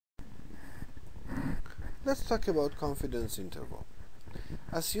Let's talk about confidence interval.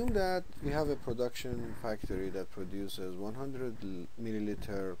 Assume that we have a production factory that produces 100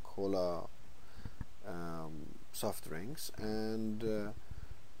 milliliter cola soft drinks, and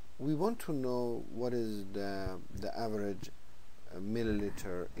we want to know what is the average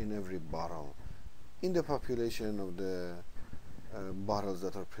milliliter in every bottle in the population of the bottles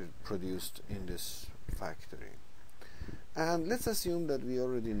that are produced in this factory. And let's assume that we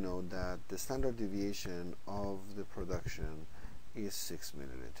already know that the standard deviation of the production is 6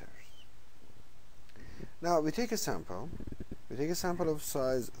 milliliters. Now we take a sample. We take a sample of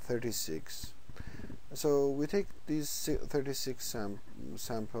size 36. So we take these 36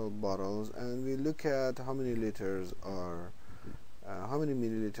 sample bottles and we look at how many liters are, how many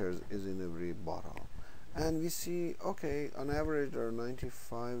milliliters is in every bottle. And we see, okay, on average there are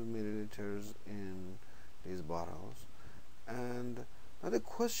 95 milliliters in these bottles. And now the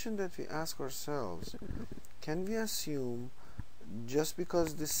question that we ask ourselves, can we assume just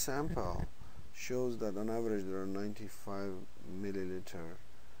because this sample shows that on average there are 95 milliliter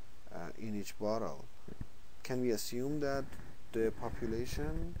in each bottle, can we assume that the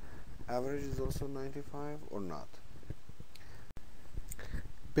population average is also 95 or not?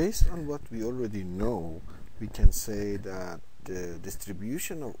 Based on what we already know, we can say that the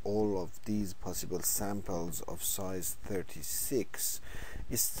distribution of all of these possible samples of size 36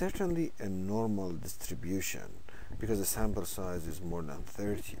 is certainly a normal distribution because the sample size is more than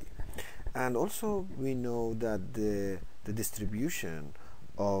 30. And also we know that the distribution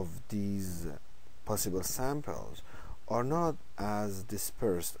of these possible samples are not as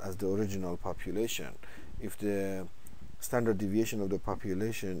dispersed as the original population. If the standard deviation of the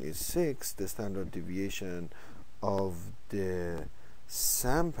population is 6, the standard deviation of the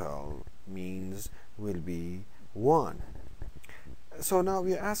sample means will be 1. So now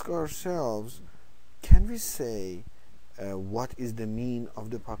we ask ourselves, can we say what is the mean of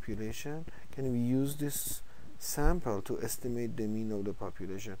the population? Can we use this sample to estimate the mean of the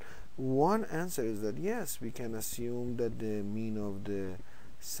population? One answer is that yes, we can assume that the mean of the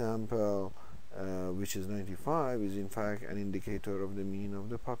sample which is 95 is in fact an indicator of the mean of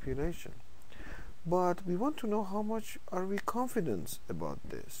the population. But we want to know how much are we confident about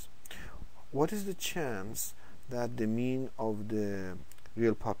this. What is the chance that the mean of the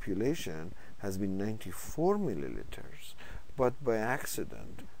real population has been 94 milliliters, but by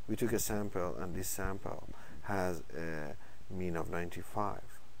accident we took a sample and this sample has a mean of 95?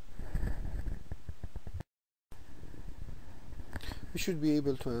 We should be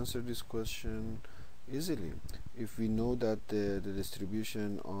able to answer this question easily if we know that the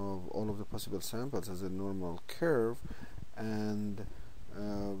distribution of all of the possible samples has a normal curve, and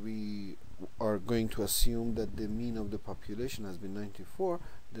we are going to assume that the mean of the population has been 94.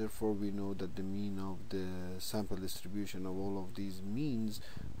 Therefore we know that the mean of the sample distribution of all of these means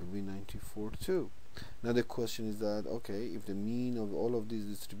will be 94 too. Now the question is that, okay, if the mean of all of these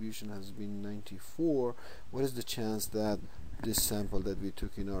distribution has been 94, what is the chance that this sample that we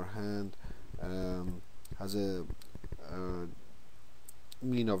took in our hand has a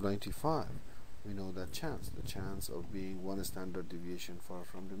mean of 95? We know that chance, the chance of being one standard deviation far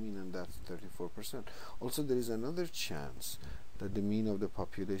from the mean, and that's 34%. Also there is another chance that the mean of the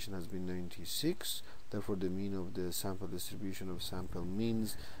population has been 96, therefore the mean of the sample distribution of sample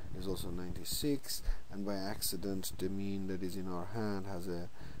means is also 96, and by accident the mean that is in our hand has an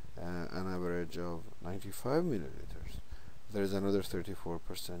average of 95 milliliters. There is another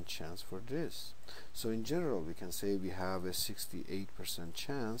 34% chance for this. So in general we can say we have a 68%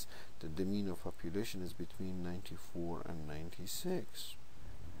 chance that the mean of population is between 94 and 96.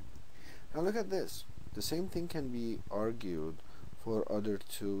 Now look at this. The same thing can be argued for other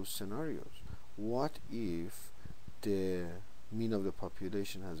two scenarios. What if the mean of the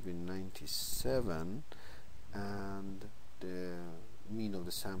population has been 97 and the mean of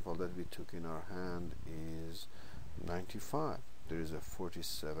the sample that we took in our hand is 95? There is a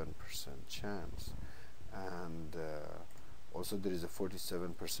 47% chance, and also there is a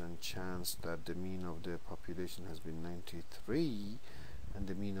 47% chance that the mean of the population has been 93 and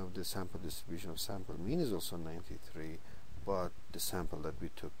the mean of the sample distribution of sample mean is also 93, but the sample that we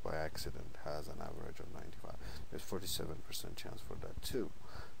took by accident has an average of 95. There's 47% chance for that too.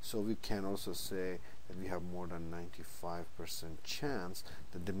 So we can also say that we have more than 95% chance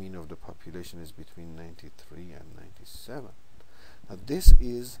that the mean of the population is between 93 and 97. Now this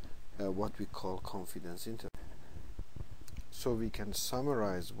is what we call confidence interval. So we can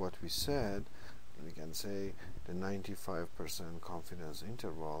summarize what we said. We can say the 95% confidence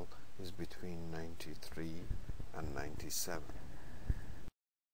interval is between 93 and 97.